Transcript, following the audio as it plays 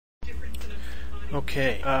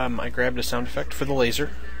Okay, I grabbed a sound effect for the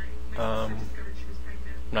laser. I'm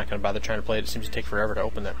not going to bother trying to play it. It seems to take forever to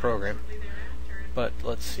open that program. But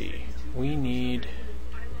let's see. We need...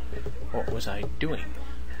 What was I doing?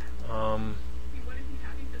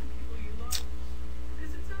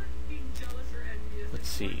 Let's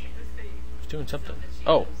see. I was doing something.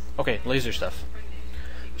 Oh, okay, laser stuff.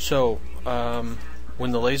 So,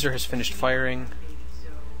 when the laser has finished firing,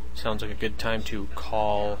 sounds like a good time to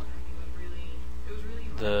call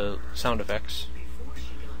the sound effects.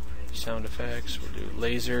 Sound effects, we'll do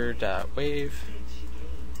laser.wave.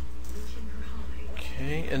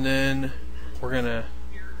 Okay, and then we're gonna,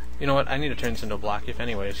 you know what, I need to turn this into a block if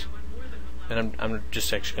anyways. And I'm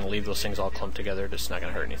just actually gonna leave those things all clumped together, just not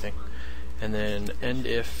gonna hurt anything. And then end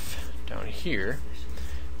if down here,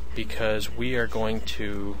 because we are going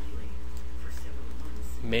to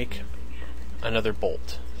make another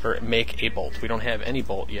bolt, or make a bolt. We don't have any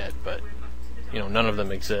bolt yet, but you know, none of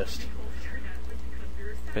them exist.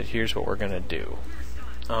 But here's what we're gonna do.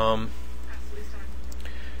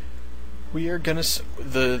 We are gonna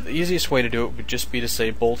the easiest way to do it would just be to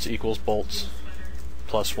say bolts equals bolts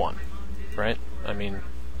plus 1, right? I mean,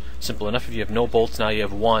 simple enough. If you have no bolts, now you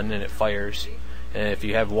have 1 and it fires. And if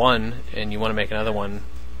you have 1 and you want to make another one,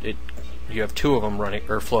 you have 2 of them running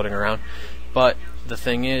or floating around. But the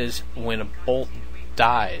thing is, when a bolt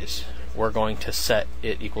dies, we're going to set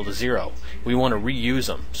it equal to 0. We want to reuse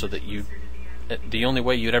them so that the only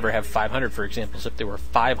way you'd ever have 500, for example, is if there were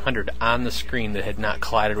 500 on the screen that had not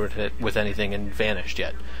collided with anything and vanished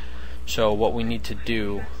yet. So what we need to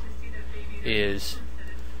do is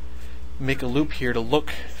make a loop here to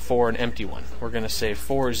look for an empty one. We're going to say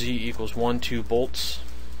for z equals 1, 2 bolts.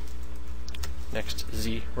 Next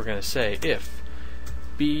z, we're going to say if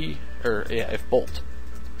if bolt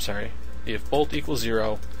equals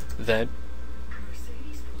 0, then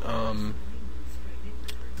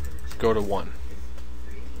go to 1.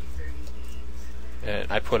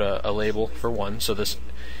 And I put a label for 1, so this,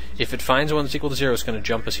 if it finds one that's equal to 0, it's going to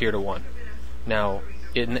jump us here to 1. Now,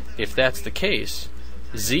 if that's the case,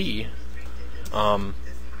 z, the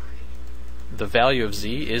value of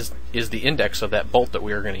z is the index of that bolt that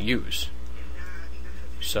we are going to use.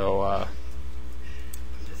 So,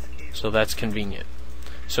 so that's convenient.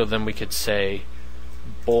 So then we could say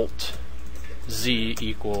bolt z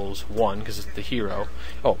equals 1 because it's the hero.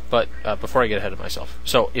 Oh, but before I get ahead of myself,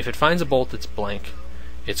 so if it finds a bolt that's blank,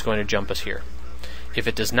 it's going to jump us here. If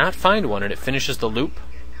it does not find one and it finishes the loop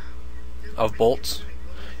of bolts,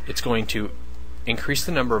 it's going to increase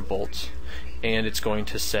the number of bolts, and it's going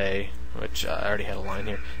to say, which I already had a line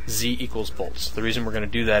here, z equals bolts. The reason we're going to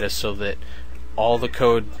do that is so that all the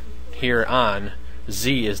code here on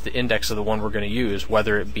z is the index of the one we're going to use,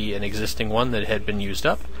 whether it be an existing one that had been used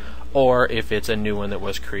up or if it's a new one that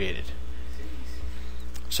was created.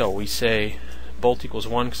 So we say bolt equals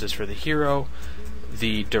 1 because it's for the hero.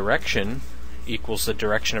 The direction equals the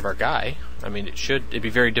direction of our guy. I mean, it'd be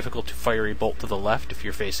very difficult to fire a bolt to the left if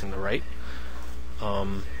you're facing the right.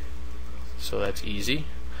 So that's easy.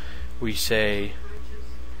 We say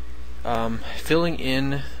filling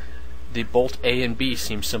in the bolt A and B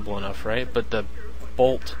seems simple enough, right? But the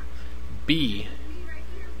bolt B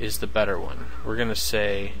is the better one. We're going to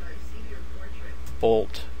say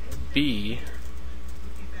bolt B.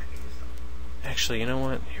 Actually, you know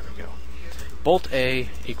what? Here we go. Bolt A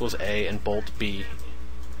equals A and bolt B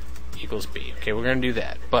equals B. Okay, we're going to do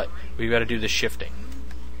that, but we've got to do the shifting.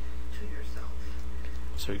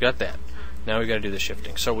 So we got that. Now we've got to do the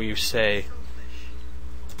shifting. So we say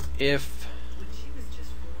if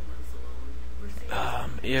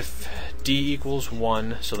D equals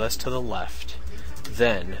 1, so that's to the left,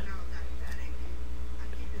 then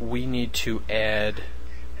we need to add,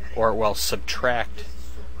 or well, subtract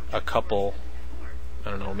a couple,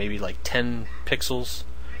 I don't know, maybe like 10 pixels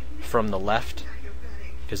from the left,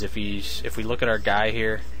 because if we look at our guy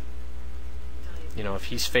here, you know, if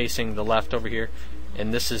he's facing the left over here,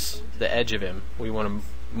 and this is the edge of him, we want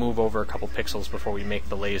to move over a couple pixels before we make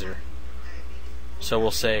the laser. So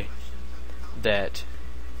we'll say that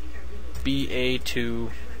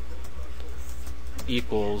BA2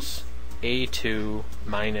 equals A2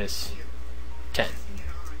 minus 10.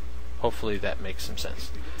 Hopefully that makes some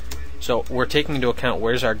sense. So we're taking into account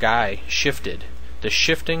where's our guy shifted. The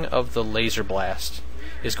shifting of the laser blast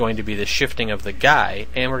is going to be the shifting of the guy,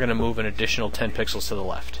 and we're going to move an additional 10 pixels to the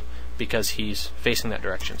left because he's facing that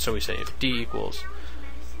direction. So we say if D equals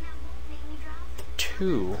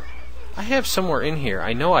 2, I have somewhere in here,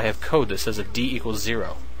 I know I have code that says if D equals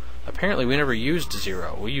 0. Apparently we never used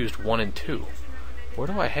 0, we used 1 and 2. Where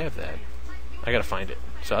do I have that? I gotta find it.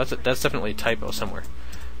 So that's definitely a typo somewhere.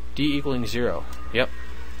 D equaling 0. Yep.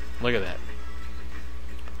 Look at that.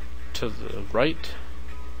 To the right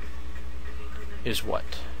is what?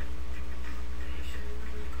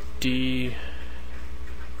 D.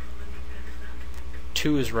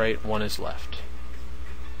 2 is right, 1 is left.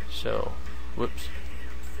 So, whoops.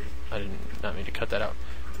 I did not mean to cut that out.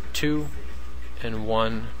 2 and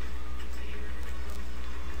 1.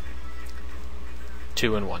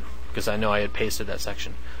 2 and 1. Because I know I had pasted that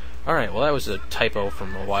section. Alright, well that was a typo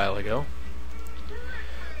from a while ago.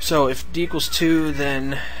 So if D equals 2,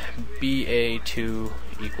 then BA2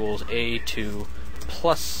 equals A2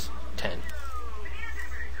 plus 10.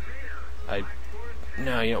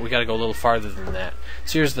 No, you know, we gotta go a little farther than that.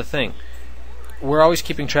 So here's the thing. We're always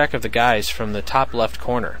keeping track of the guys from the top left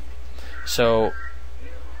corner. So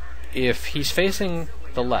if he's facing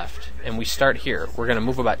the left, and we start here, we're gonna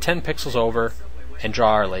move about 10 pixels over and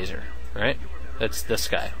draw our laser, right? That's this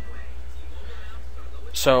guy.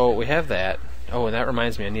 So we have that. Oh, and that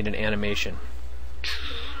reminds me, I need an animation.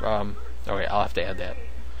 Okay, I'll have to add that.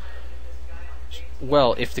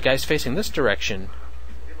 Well, if the guy's facing this direction,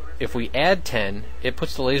 if we add 10, it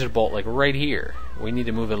puts the laser bolt like right here. We need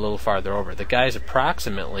to move it a little farther over. The guy's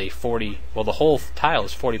approximately 40, well the whole tile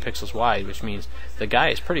is 40 pixels wide, which means the guy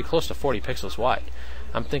is pretty close to 40 pixels wide.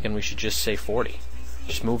 I'm thinking we should just say 40.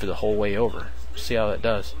 Just move it the whole way over. See how that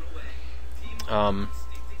does.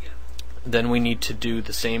 Then we need to do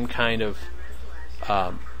the same kind of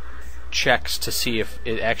checks to see if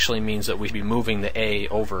it actually means that we should be moving the A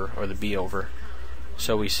over or the B over.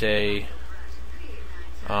 So we say,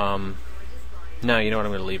 no, you know what,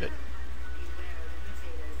 I'm going to leave it.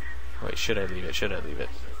 Wait, should I leave it? Should I leave it?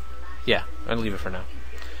 Yeah, I'll leave it for now.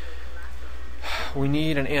 We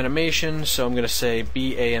need an animation, so I'm going to say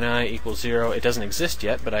B, A, and I equals 0. It doesn't exist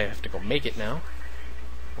yet, but I have to go make it now.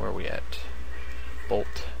 Where are we at?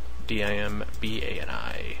 Bolt, DIM, B, A, and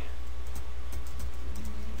I.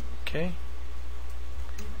 Okay.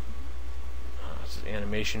 This is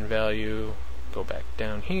animation value. Go back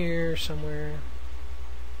down here somewhere.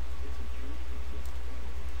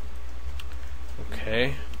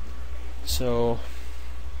 Okay. So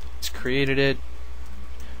it's created it.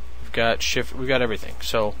 We've got shift. We've got everything.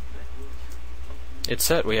 So it's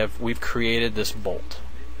set. We've created this bolt.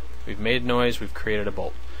 We've made noise. We've created a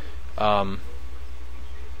bolt. I'm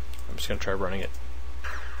just gonna try running it.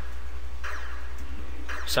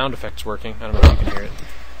 Sound effect's working. I don't know if you can hear it.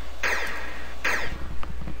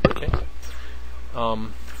 Okay.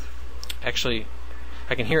 Actually,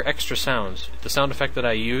 I can hear extra sounds. The sound effect that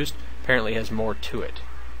I used apparently has more to it.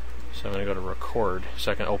 So I'm going to go to record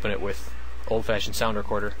so I can open it with old-fashioned sound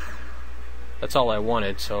recorder. That's all I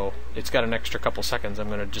wanted, so it's got an extra couple seconds. I'm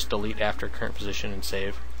going to just delete after current position and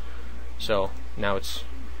save. So now it's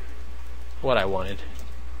what I wanted.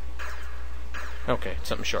 Okay,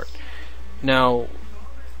 something short. Now,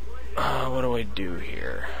 what do I do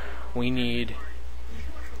here? We need,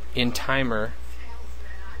 in timer,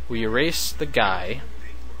 we erase the guy.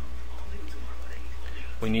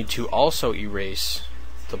 We need to also erase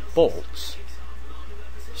the bolts.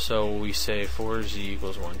 So we say for Z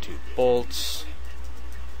equals 1, 2 bolts.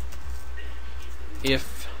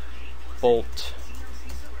 If bolt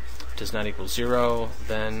does not equal 0,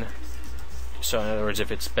 then, so in other words,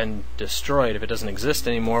 if it's been destroyed, if it doesn't exist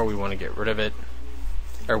anymore, we want to get rid of it.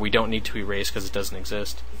 Or we don't need to erase because it doesn't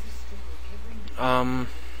exist.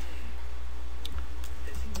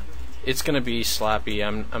 It's going to be sloppy.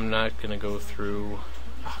 I'm not going to go through.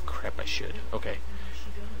 Oh crap! I should. Okay.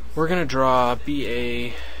 We're going to draw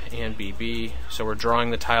BA and BB. So we're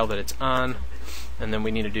drawing the tile that it's on, and then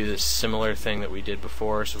we need to do this similar thing that we did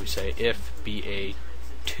before. So we say if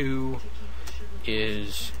BA2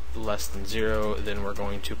 is less than 0, then we're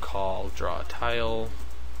going to call draw tile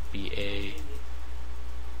BA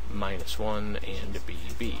minus 1 and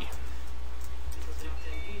BB.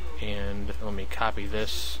 And let me copy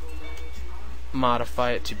this,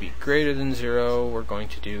 modify it to be greater than 0. We're going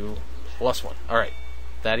to do plus 1. Alright,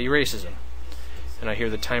 that erases them. And I hear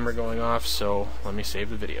the timer going off, so let me save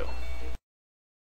the video.